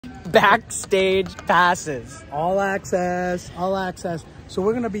backstage passes. All access, all access. So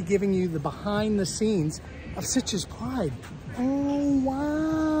we're gonna be giving you the behind the scenes of Sitges Pride. Oh,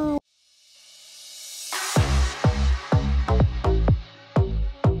 wow.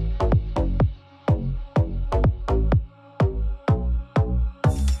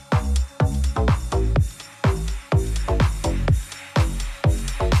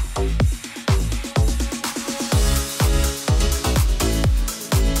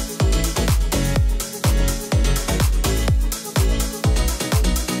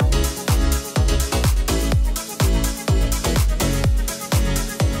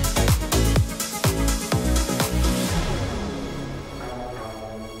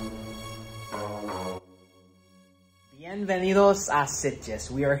 Bienvenidos a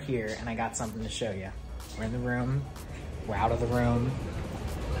Sitges. We are here, and I got something to show you. We're in the room. We're out of the room.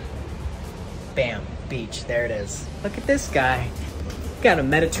 Bam, beach. There it is. Look at this guy. Got a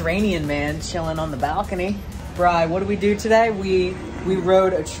Mediterranean man chilling on the balcony. Bri, what did we do today? We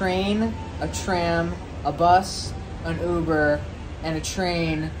rode a train, a tram, a bus, an Uber, and a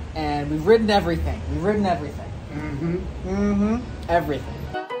train, and we've ridden everything. We've ridden everything. Everything.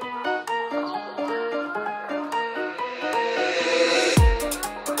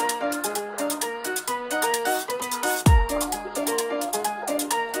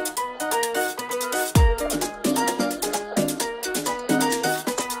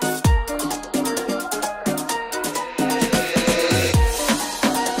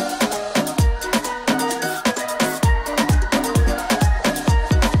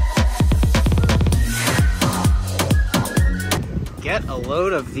 Get a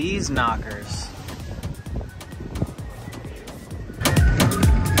load of these knockers.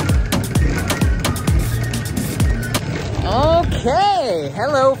 Okay,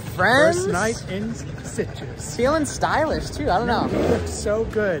 hello friends. First night in Sitges. Feeling stylish too, I don't know. He looks so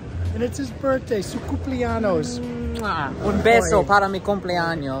good. And it's his birthday, su cumpleaños. Un beso para mi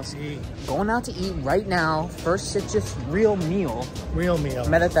cumpleaños. Going out to eat right now. First Sitges real meal. Real meal.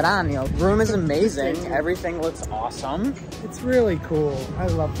 Mediterranean. Room is amazing. Everything looks awesome. It's really cool. I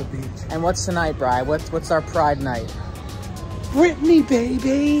love the beach. And what's tonight, Bri? What's our Pride night? Britney,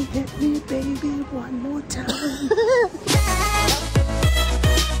 baby. Hit me, baby, one more time.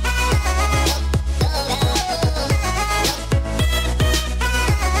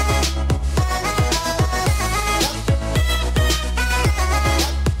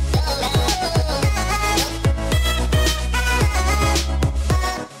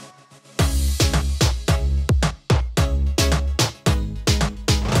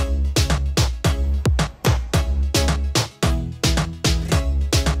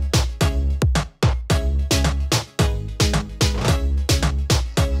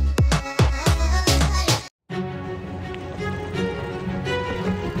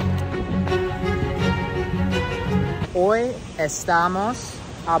 Hoy estamos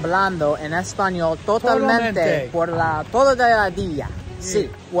hablando en español totalmente por todo el día. Sí.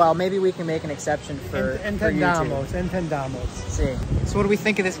 Well, maybe we can make an exception for Entendamos, YouTube. entendamos. Sí. So what do we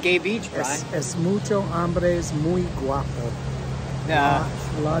think of this gay beach, Brian? Es mucho hombres muy guapo.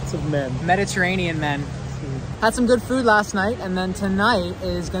 Lots of men. Mediterranean men. Had some good food last night, and then tonight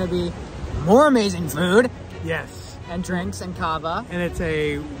is going to be more amazing food. Yes. And drinks and cava. And it's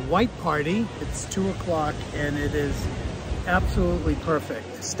a white party. It's 2 o'clock and it is absolutely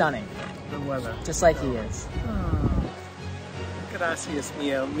perfect. Stunning. The weather. Just like he is. Oh. Gracias,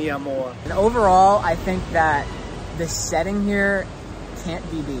 mi amor. And overall, I think that the setting here can't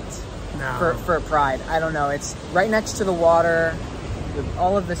be beat. No. For Pride. I don't know. It's right next to the water.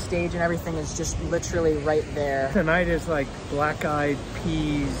 All of the stage and everything is just literally right there. Tonight is like Black Eyed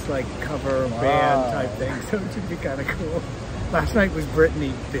Peas, like cover band type thing, so it should be kind of cool. Last night was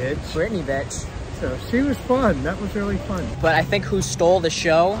Britney, bitch. Britney, bitch. So she was fun. That was really fun. But I think who stole the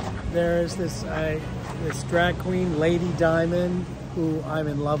show? There's this drag queen, Lady Diamond, who I'm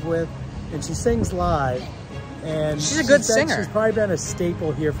in love with, and she sings live. And she's a good singer. She's probably been a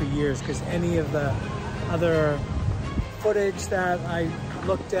staple here for years because any of the other footage that I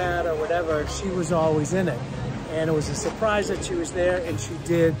looked at or whatever, she was always in it. And it was a surprise that she was there, and she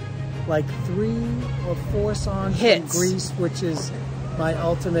did like 3 or 4 songs from Grease, which is my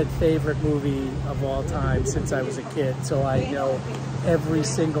ultimate favorite movie of all time since I was a kid. So I know every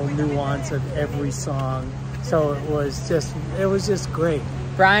single nuance of every song. So it was just great.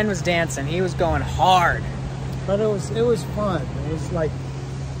 Brian was dancing. He was going hard. But it was fun. It was like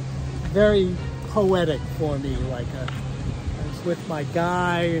very poetic for me. Like I was with my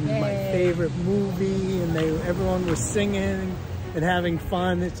guy and my favorite movie, and everyone was singing. and having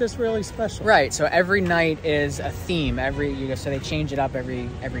fun. It's just really special. Right. So every night is a theme. So they change it up every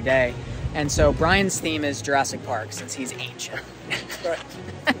day. And so Brian's theme is Jurassic Park since he's ancient. Right.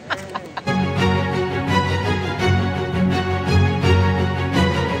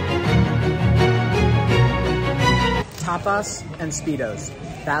 Tapas and Speedos.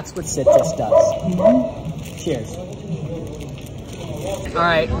 That's what Sitges does. Cheers. All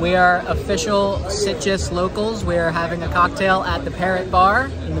right, we are official Sitges locals. We are having a cocktail at the Parrot Bar.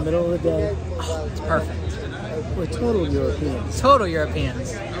 In the middle of the day. Oh, it's perfect. We're total Europeans. Total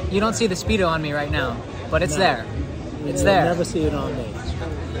Europeans. You don't see the Speedo on me right now, but it's there. It's there. You'll never see it on me.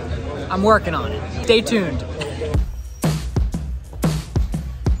 I'm working on it. Stay tuned.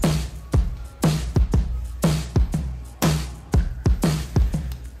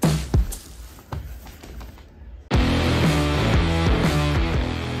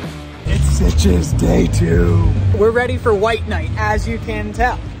 Sitges Day 2. We're ready for White Night, as you can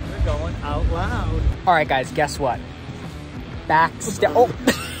tell. We're going out loud. All right, guys, guess what?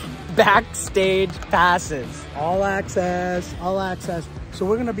 Backstage passes. All access, all access. So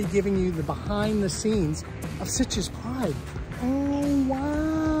we're gonna be giving you the behind the scenes of Sitges Pride. Oh,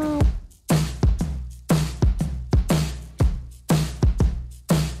 wow.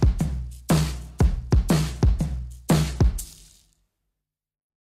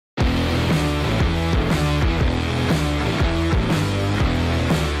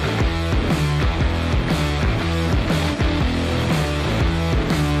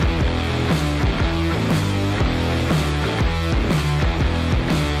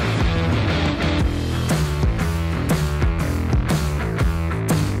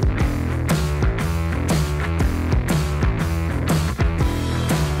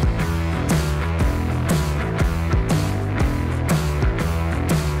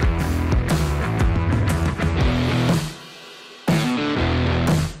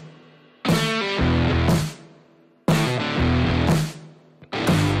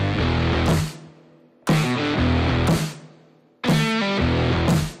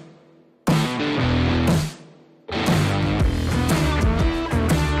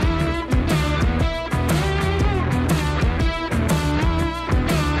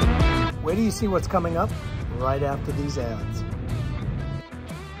 Wait till you see what's coming up right after these ads.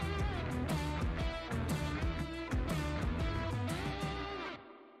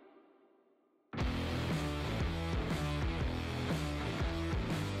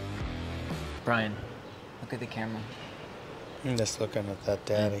 Brian, look at the camera. I'm just looking at that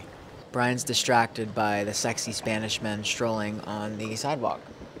daddy. Brian's distracted by the sexy Spanish men strolling on the sidewalk.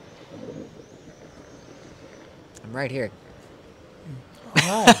 I'm right here.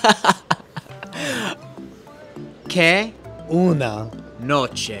 Hi. Que Una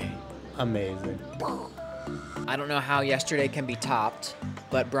noche. Amazing. I don't know how yesterday can be topped,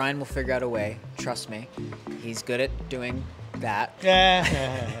 but Brian will figure out a way. Trust me. He's good at doing that.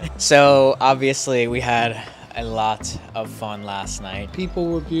 So obviously we had a lot of fun last night. People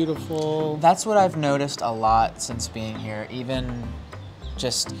were beautiful. That's what I've noticed a lot since being here. Even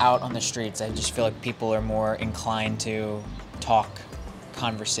just out on the streets, I just feel like people are more inclined to talk,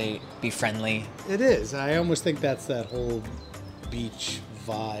 conversate, be friendly. It is. I almost think that's that whole beach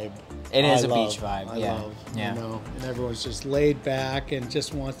vibe. It is a beach vibe, I yeah. love, Yeah. You know, and everyone's just laid back and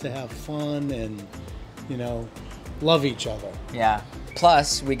just wants to have fun and, you know, love each other. Yeah.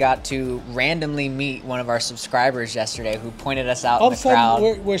 Plus, we got to randomly meet one of our subscribers yesterday who pointed us out All in of the a crowd.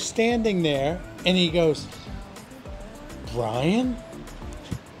 sudden, we're standing there, and he goes, Brian?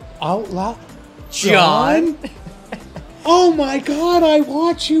 Out loud? John? Oh my God, I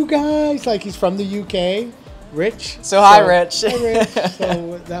watch you guys. Like he's from the UK. Rich. So hi, Rich. Hi, Rich.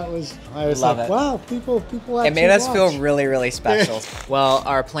 So that was, I was Love like, it. wow, people actually It made us watch. feel really, really special. Well,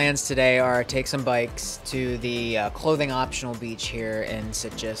 our plans today are take some bikes to the clothing optional beach here in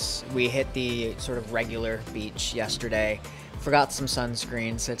Sitges. We hit the sort of regular beach yesterday. Forgot some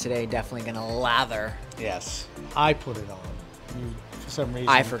sunscreen, so today definitely gonna lather. Yes. I put it on. You, for some reason.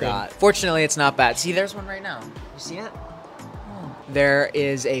 I forgot. Fortunately, it's not bad. See, there's one right now. You see it? There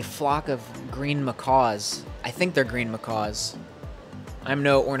is a flock of green macaws. I think they're green macaws. I'm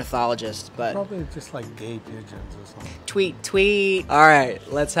no ornithologist, but... Probably just like gay pigeons or something. Tweet, tweet. All right,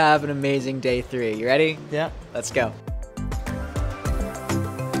 let's have an amazing day 3. You ready? Yeah. Let's go.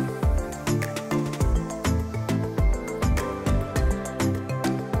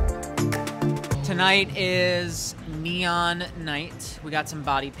 Tonight is neon night. We got some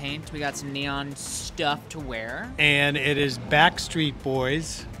body paint. We got some neon stuff to wear. And it is Backstreet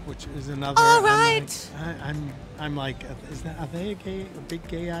Boys, which is another. All right. I'm like, are they a big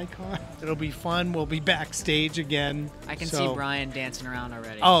gay icon? It'll be fun. We'll be backstage again. I can see Brian dancing around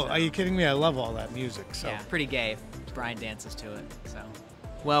already. Oh, so. Are you kidding me? I love all that music. So. Yeah, pretty gay. Brian dances to it. So.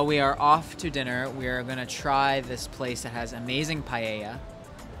 Well, we are off to dinner. We are gonna try this place that has amazing paella,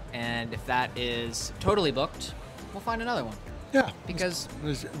 and if that is totally booked, we'll find another one. Yeah, because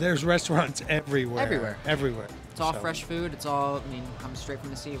there's restaurants everywhere. Everywhere. It's all fresh food. It's all, I mean, comes straight from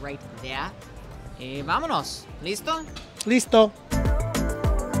the sea right there. Y vámonos. Listo? Listo.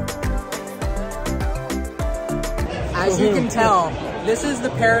 As you can tell, this is the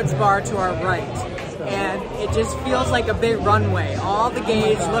Parrots bar to our right. And it just feels like a big runway. All the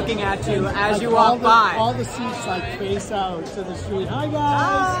gays looking at you as you walk by. All the seats like face out to the street. Hi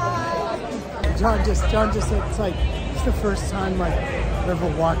guys! Jon just said it's like, it's the first time like I've ever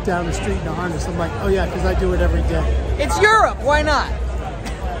walked down the street in a harness. I'm like, oh yeah, because I do it every day. It's Europe, why not?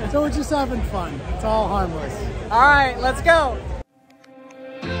 So we're just having fun. It's all harmless. All right, let's go.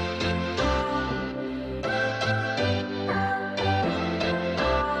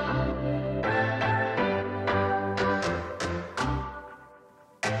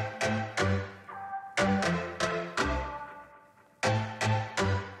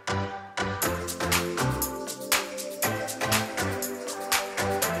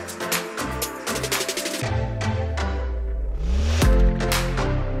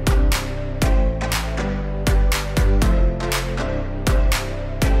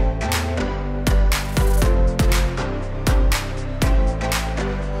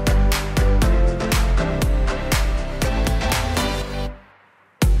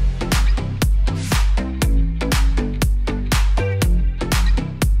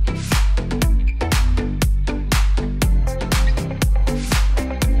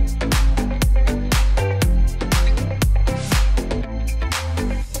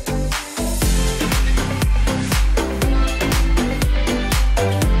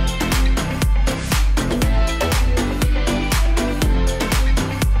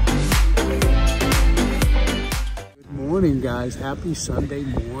 Guys, happy Sunday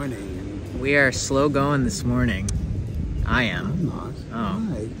morning. We are slow going this morning. I am. I'm not. Oh,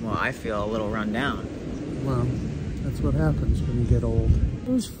 Why? well, I feel a little run down. Well, that's what happens when you get old.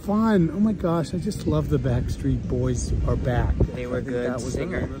 It was fun. Oh my gosh, I just love the Backstreet Boys are back. They were good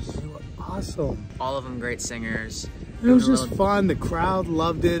singers. They were awesome. All of them great singers. It was just fun. The crowd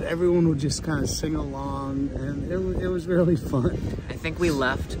loved it. Everyone would just kind of sing along, and it was really fun. I think we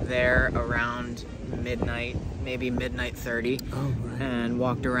left there around midnight, maybe midnight 30, and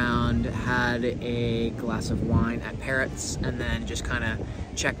walked around, had a glass of wine at Parrots, and then just kind of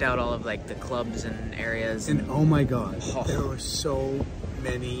checked out all of like the clubs and areas. And oh my gosh, there were so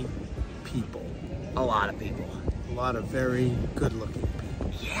many people. A lot of people. A lot of very good-looking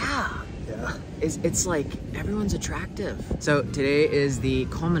people. Yeah. Yeah. It's like everyone's attractive. So today is the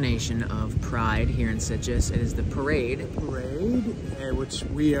culmination of Pride here in Sitges. It is the parade. Which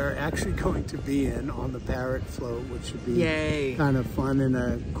we are actually going to be in on the Parrot float, which should be kind of fun and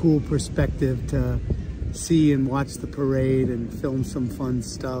a cool perspective to see and watch the parade and film some fun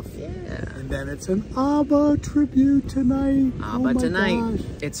stuff. Yeah. And then it's an ABBA tribute tonight. ABBA tonight. Gosh.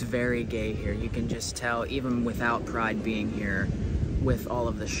 It's very gay here. You can just tell, even without Pride being here, with all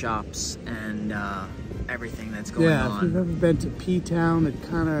of the shops and everything that's going on. Yeah, if you've ever been to P-Town, it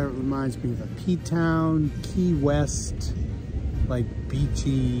kind of reminds me of a P-Town, Key West, like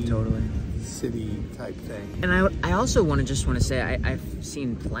beachy city type thing. And I also want to say I've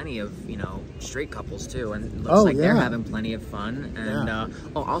seen plenty of, you know, straight couples too, and it looks like they're having plenty of fun. And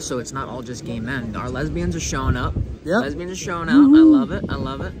also it's not all just gay men. Our lesbians are showing up. Yeah, lesbians are showing out. I love it. I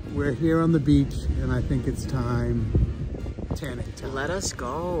love it. We're here on the beach, and I think it's time. Tanning time. Let us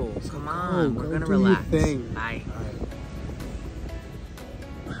go. Come on, we're gonna relax. Bye.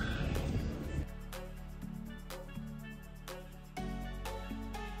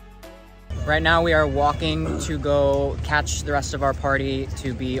 Right now we are walking to go catch the rest of our party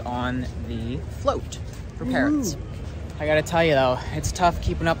to be on the float for Parrots. I gotta tell you though, it's tough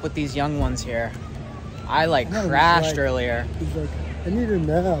keeping up with these young ones here. I crashed earlier. He's like, I need a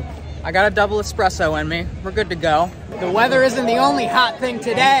nap. I got a double espresso in me. We're good to go. The weather isn't the only hot thing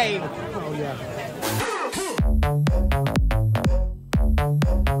today. Oh yeah.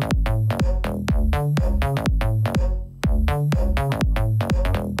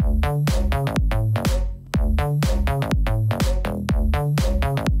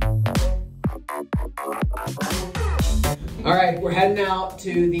 All right, we're heading out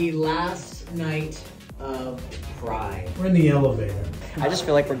to the last night of Pride. We're in the elevator. I just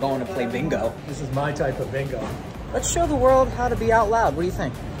feel like we're going to play bingo. This is my type of bingo. Let's show the world how to be out loud. What do you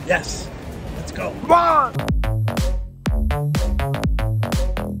think? Yes. Let's go. Come on!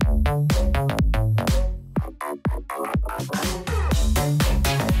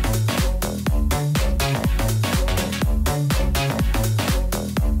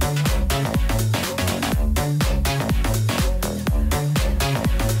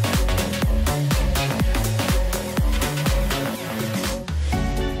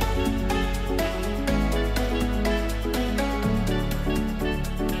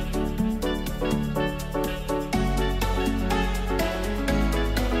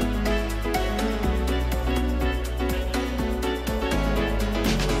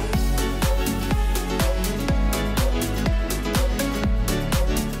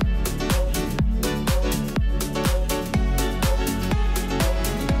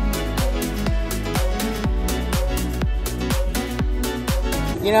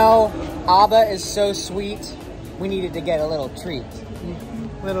 You know, Abba is so sweet, we needed to get a little treat.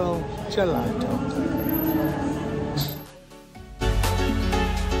 Little gelato.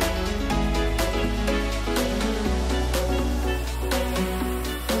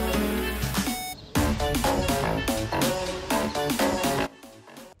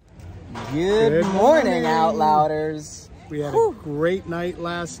 Good morning, Out Louders. We had a great night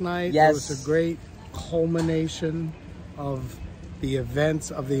last night. Yes. It was a great culmination of the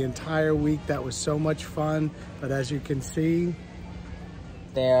events of the entire week. That was so much fun. But as you can see,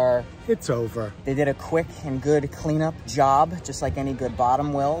 it's over. They did a quick and good cleanup job, just like any good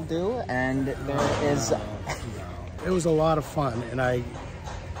bottom will do. And It was a lot of fun, and I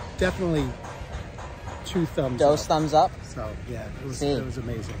definitely thumbs up. So yeah, it was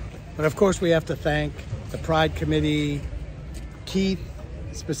amazing. But of course, we have to thank the Pride Committee, Keith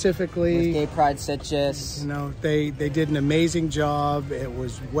specifically. With Gay Pride Sitges. You know, they did an amazing job. It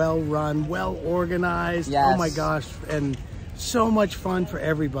was well run, well organized. Yes. Oh my gosh, and so much fun for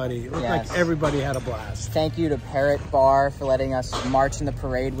everybody. It looked like everybody had a blast. Thank you to Parrot Bar for letting us march in the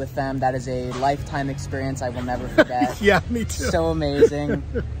parade with them. That is a lifetime experience I will never forget. Yeah, me too. So amazing.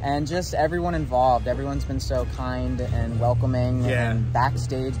 And just everyone involved. Everyone's been so kind and welcoming. Yeah. And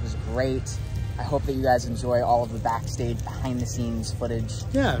backstage was great. I hope that you guys enjoy all of the backstage, behind the scenes footage.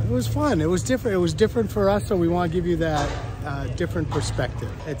 Yeah, it was fun. It was different. It was different for us, so we want to give you that different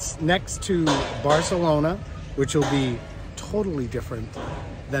perspective. It's next to Barcelona, which will be totally different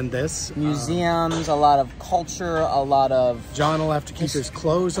than this. Museums, a lot of culture, a lot of... John will have to keep his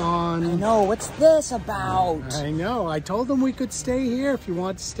clothes on. I know, what's this about? I know. I told them we could stay here if you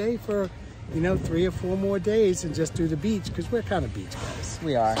want to stay for, 3 or 4 more days and just do the beach, because we're kind of beach guys.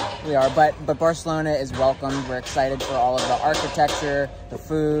 We are. But Barcelona is welcome. We're excited for all of the architecture, the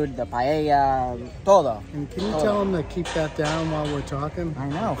food, the paella, todo. And can you tell them to keep that down while we're talking? I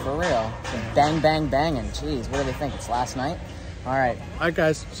know, for real. Bang, bang, banging. Jeez, what do they think? It's last night? All right. All right,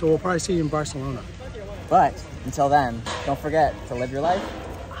 guys. So we'll probably see you in Barcelona. But until then, don't forget to live your life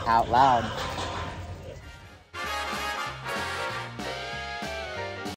out loud.